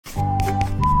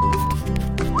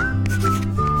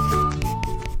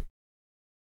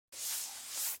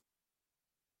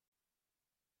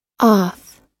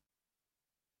off,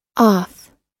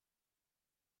 off,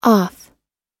 off.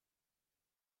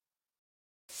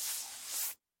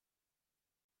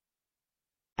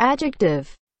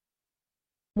 Adjective.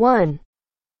 1.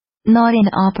 Not in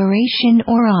operation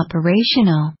or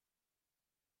operational.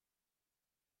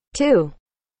 2.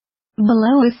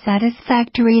 Below a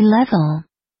satisfactory level.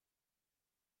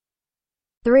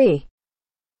 3.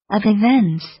 Of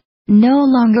events, no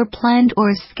longer planned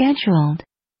or scheduled.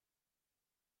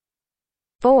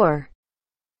 4.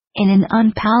 In an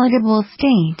unpalatable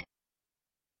state.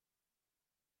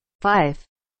 5.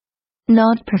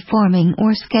 Not performing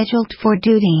or scheduled for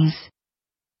duties.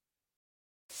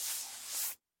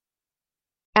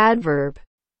 Adverb.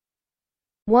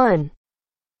 1.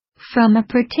 From a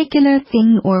particular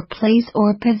thing or place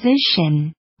or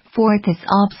position. Fourth is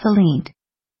obsolete.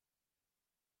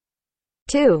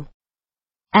 2.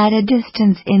 At a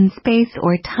distance in space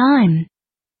or time.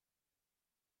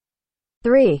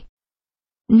 3.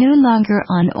 No longer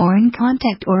on or in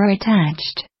contact or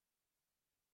attached.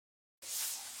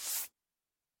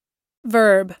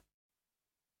 Verb.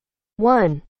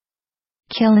 1.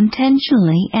 Kill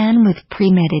intentionally and with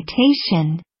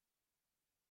premeditation.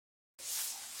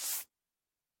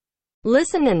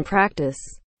 Listen and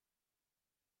practice.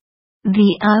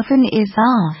 The oven is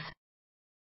off.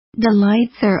 The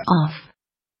lights are off.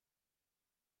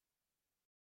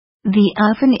 The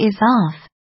oven is off.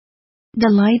 The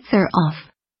lights are off.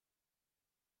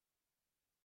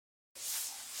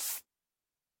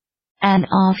 An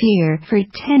off year for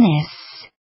tennis.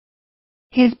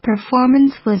 His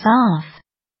performance was off.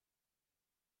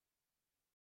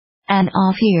 An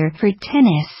off year for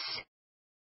tennis.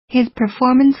 His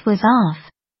performance was off.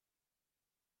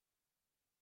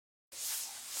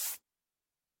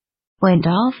 Went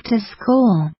off to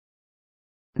school.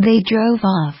 They drove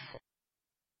off.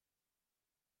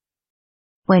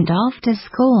 Went off to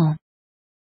school.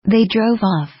 They drove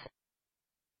off.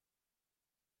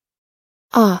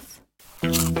 Off.